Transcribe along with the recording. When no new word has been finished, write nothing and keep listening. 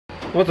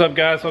What's up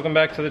guys, welcome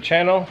back to the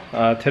channel.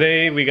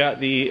 Today we got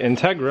the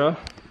Integra,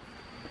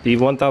 the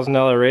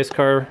 $1,000 race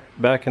car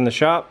back in the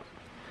shop.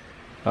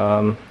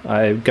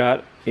 I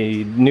got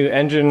a new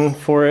engine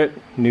for it,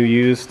 new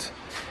used.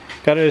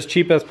 Got it as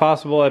cheap as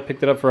possible. I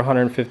picked it up for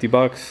 150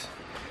 bucks.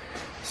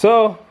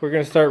 So we're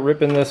gonna start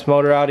ripping this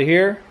motor out of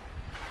here.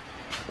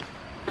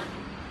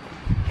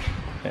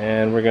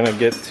 And we're gonna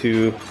get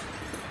to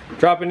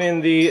dropping in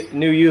the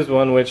new used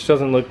one, which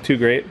doesn't look too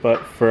great, but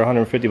for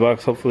 150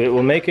 bucks, hopefully it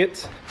will make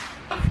it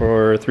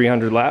for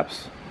 300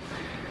 laps.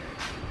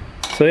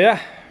 So yeah,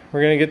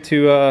 we're gonna get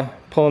to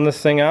pulling this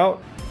thing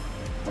out.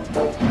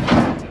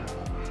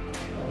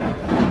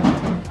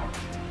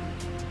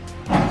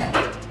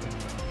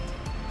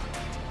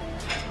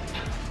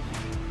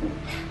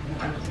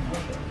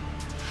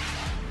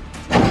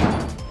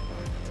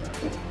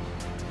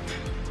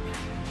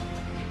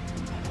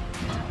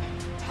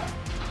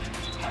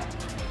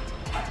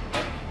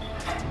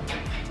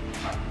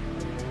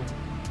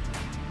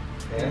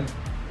 And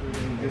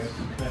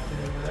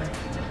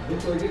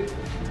looks like it.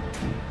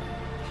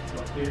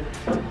 Up here.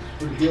 It's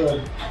pretty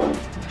good.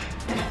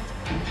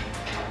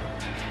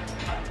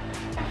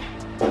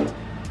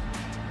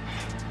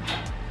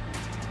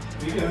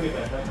 You can get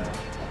that right now.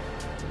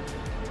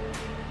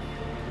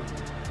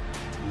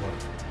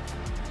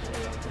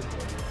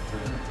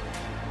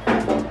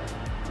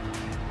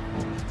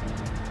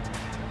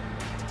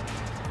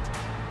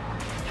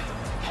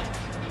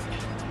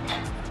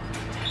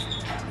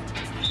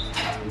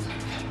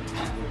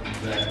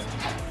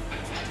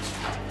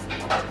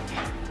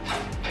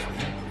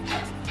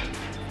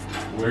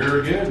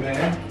 We're good,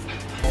 man.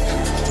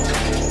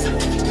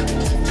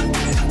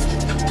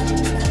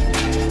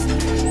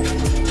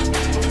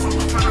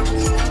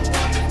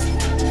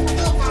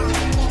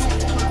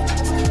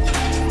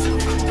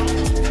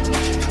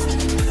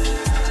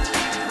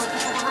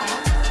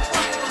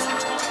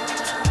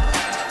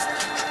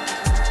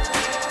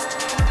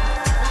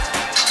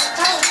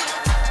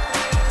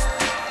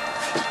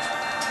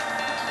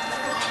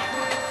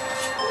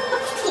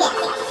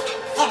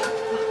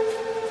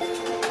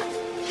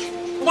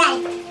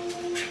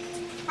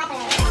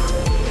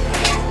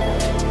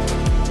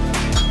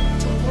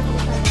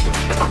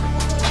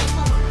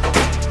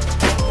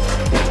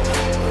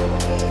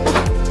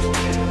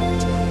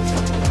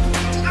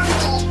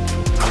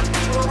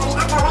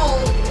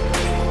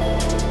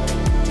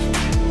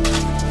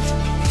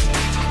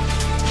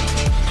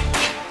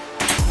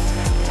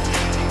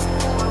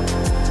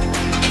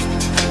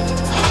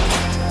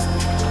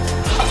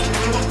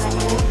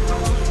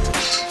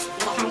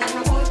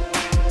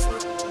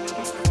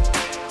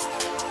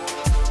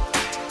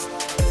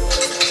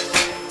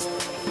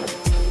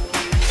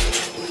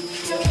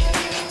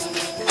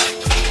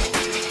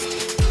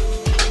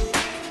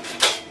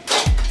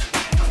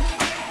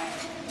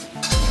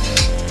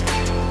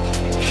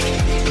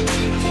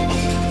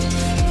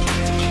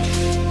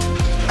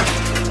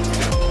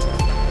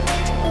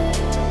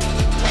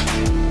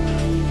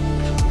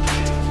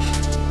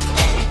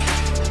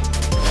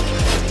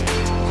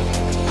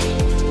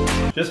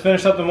 Just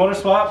finished up the motor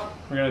swap.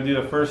 We're gonna do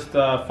the first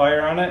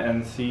fire on it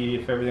and see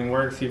if everything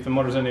works, see if the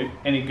motor's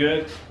any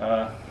good.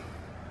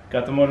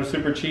 Got the motor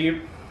super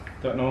cheap,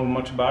 don't know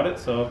much about it,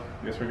 so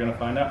I guess we're gonna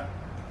find out.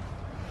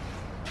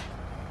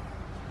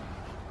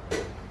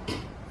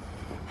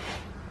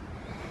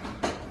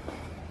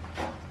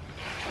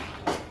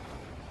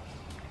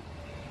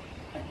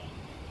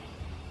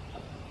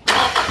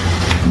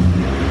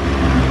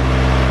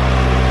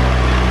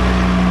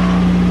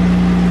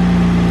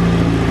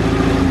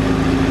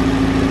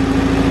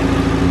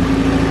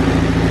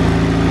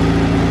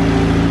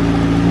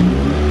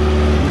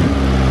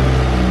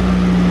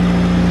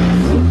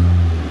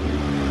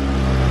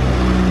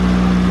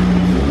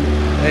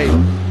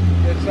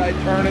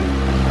 Turning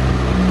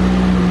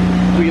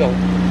wheel.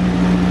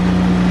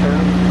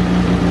 Turn.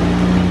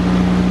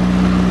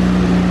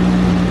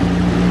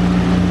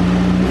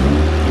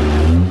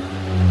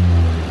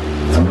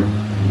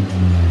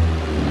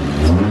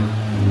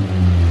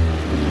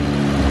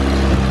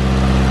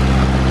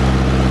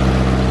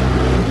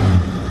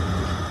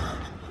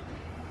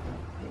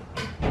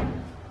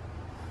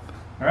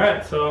 All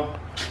right, so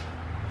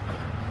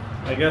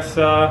I guess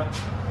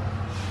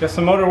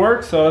the motor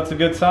works, so that's a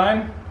good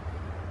sign.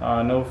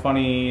 No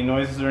funny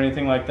noises or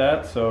anything like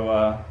that,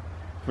 so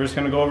we're just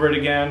going to go over it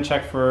again,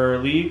 check for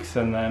leaks,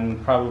 and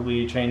then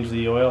probably change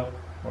the oil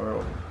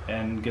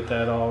and get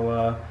that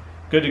all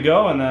good to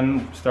go, and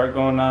then start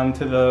going on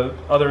to the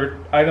other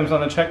items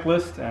on the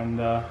checklist and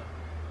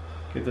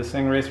get this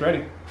thing race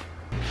ready.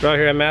 We're out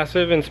here at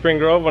Massive in Spring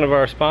Grove, one of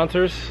our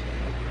sponsors.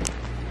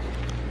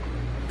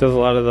 Does a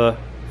lot of the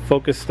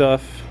Focus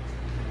stuff.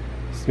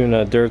 He's doing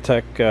a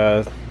Duratec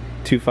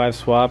 2.5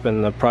 swap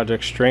and the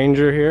Project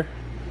Stranger here.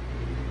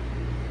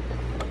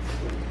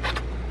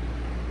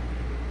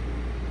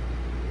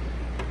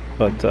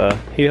 But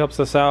he helps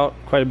us out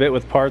quite a bit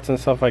with parts and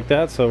stuff like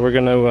that, so we're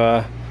going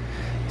to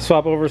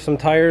swap over some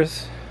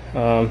tires.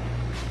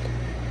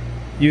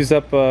 Used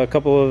up a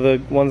couple of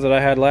the ones that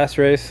I had last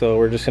race, so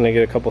we're just going to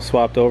get a couple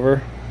swapped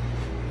over.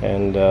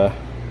 and then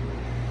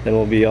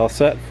we'll be all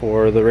set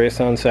for the race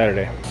on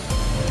Saturday.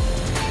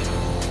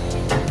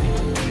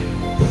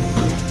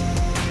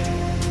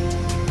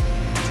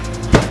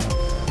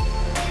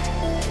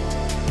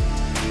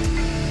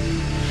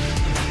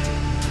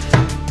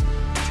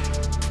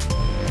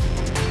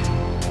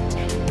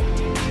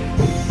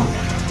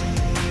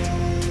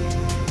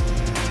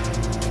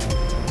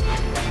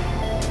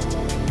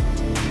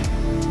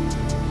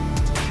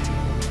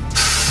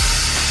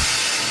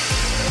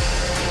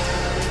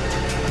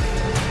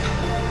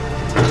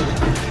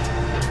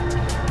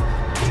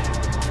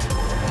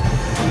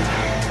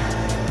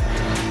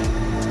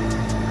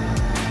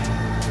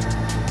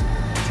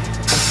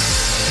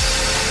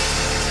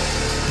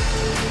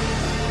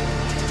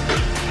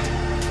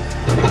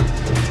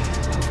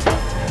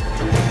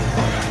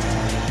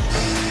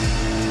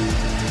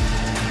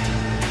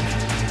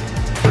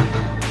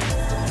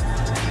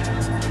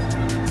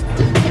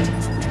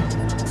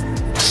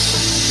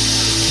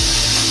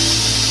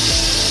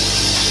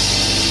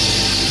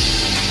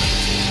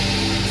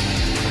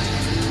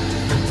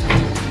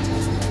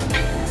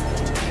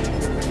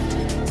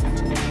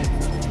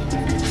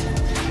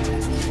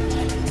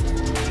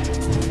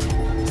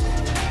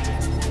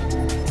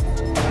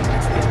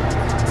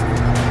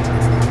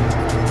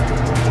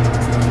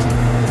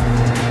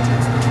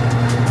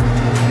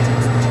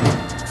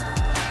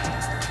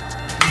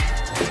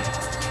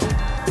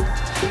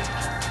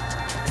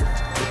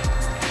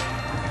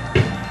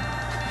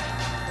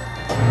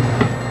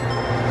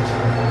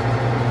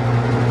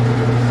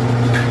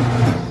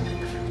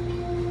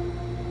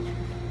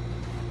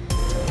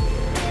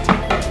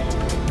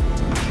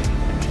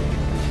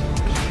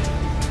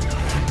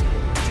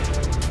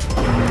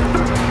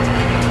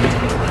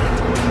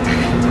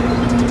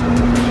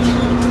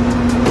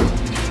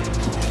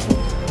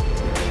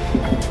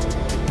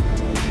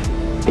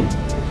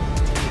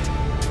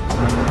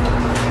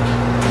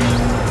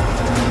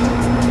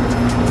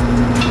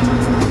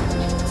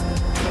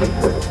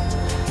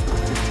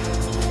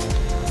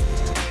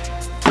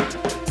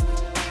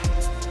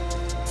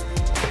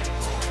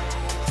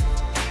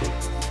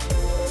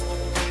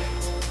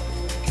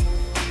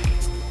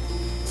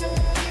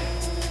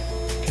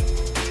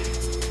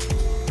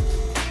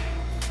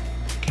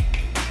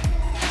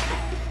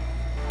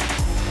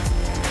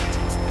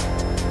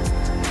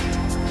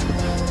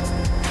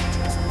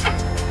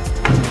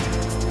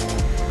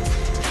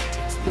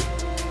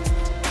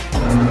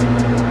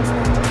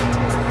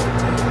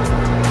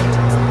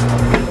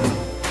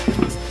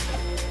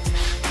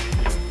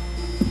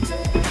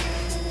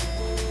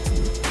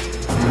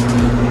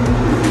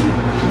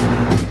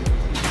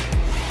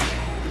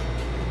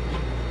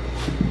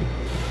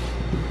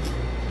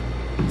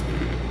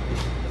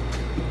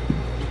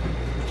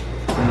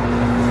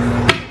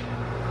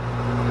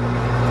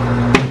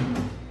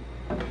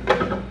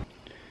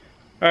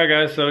 Alright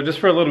guys, so just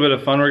for a little bit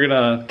of fun, we're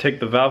gonna take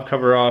the valve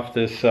cover off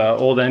this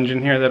old engine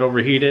here that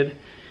overheated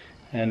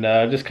and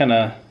just kind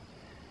of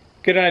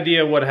get an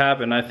idea of what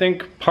happened. I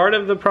think part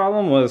of the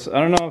problem was,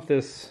 I don't know if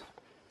this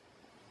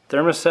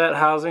thermostat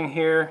housing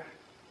here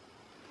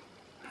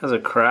has a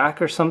crack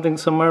or something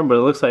somewhere, but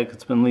it looks like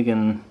it's been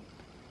leaking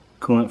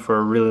coolant for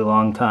a really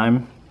long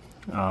time.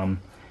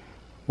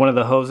 One of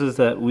the hoses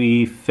that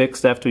we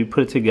fixed after we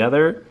put it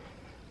together,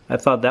 I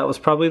thought that was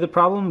probably the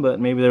problem, but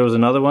maybe there was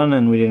another one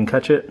and we didn't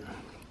catch it.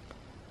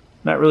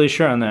 Not really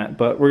sure on that,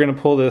 but we're going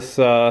to pull this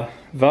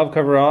valve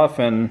cover off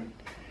and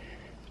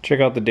check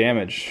out the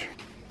damage.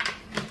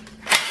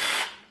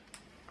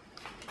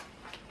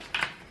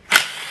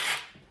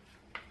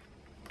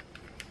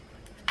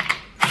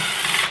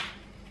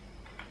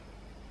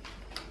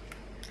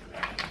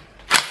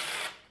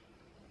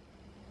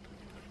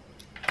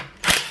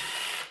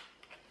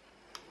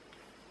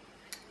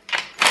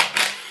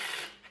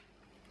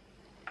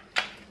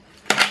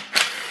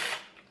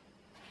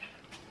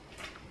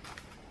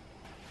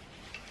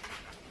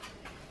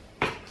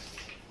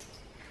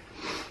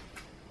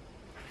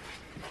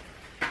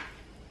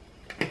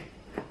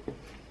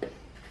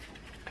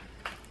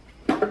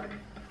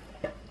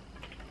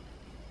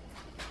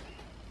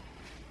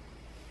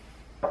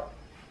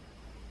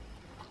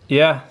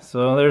 Yeah,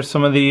 so there's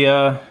some of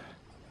the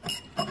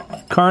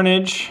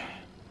carnage,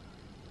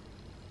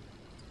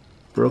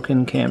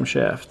 broken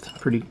camshaft,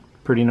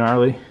 pretty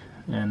gnarly,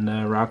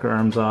 and rocker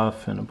arms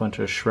off, and a bunch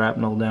of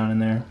shrapnel down in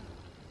there.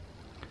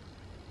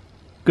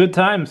 Good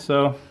times.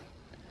 So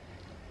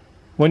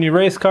when you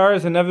race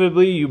cars,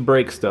 inevitably you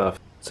break stuff.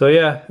 So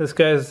yeah, this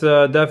guy's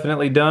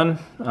definitely done.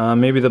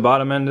 Maybe the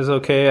bottom end is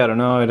okay, I don't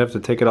know, I'd have to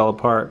take it all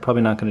apart.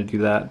 Probably not going to do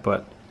that,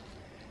 but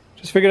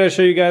just figured I'd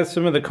show you guys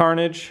some of the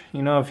carnage.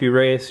 You know, if you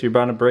race, you're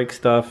bound to break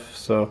stuff.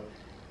 So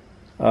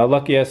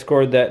lucky I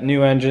scored that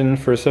new engine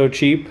for so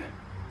cheap,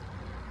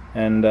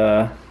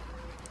 and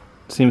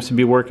seems to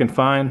be working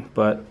fine.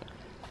 But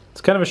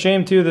it's kind of a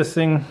shame too. This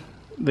thing,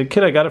 the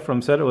kid I got it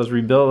from said it was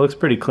rebuilt. It looks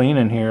pretty clean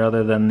in here,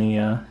 other than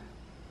the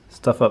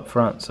stuff up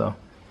front. So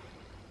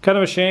kind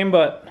of a shame,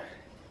 but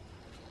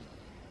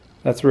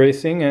that's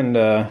racing, and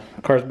the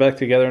car's back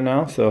together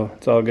now, so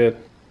it's all good.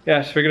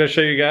 yeah, just figured I'd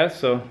show you guys,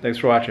 so thanks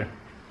for watching.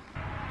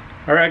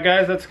 Alright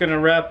guys, that's going to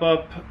wrap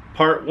up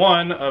part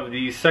 1 of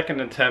the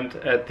second attempt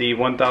at the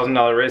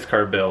 $1,000 race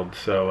car build.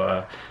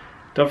 So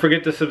don't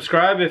forget to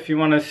subscribe if you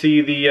want to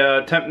see the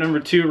attempt number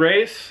 2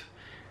 race.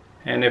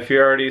 And if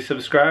you're already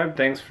subscribed,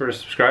 thanks for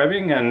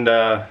subscribing, and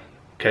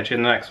catch you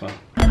in the next one.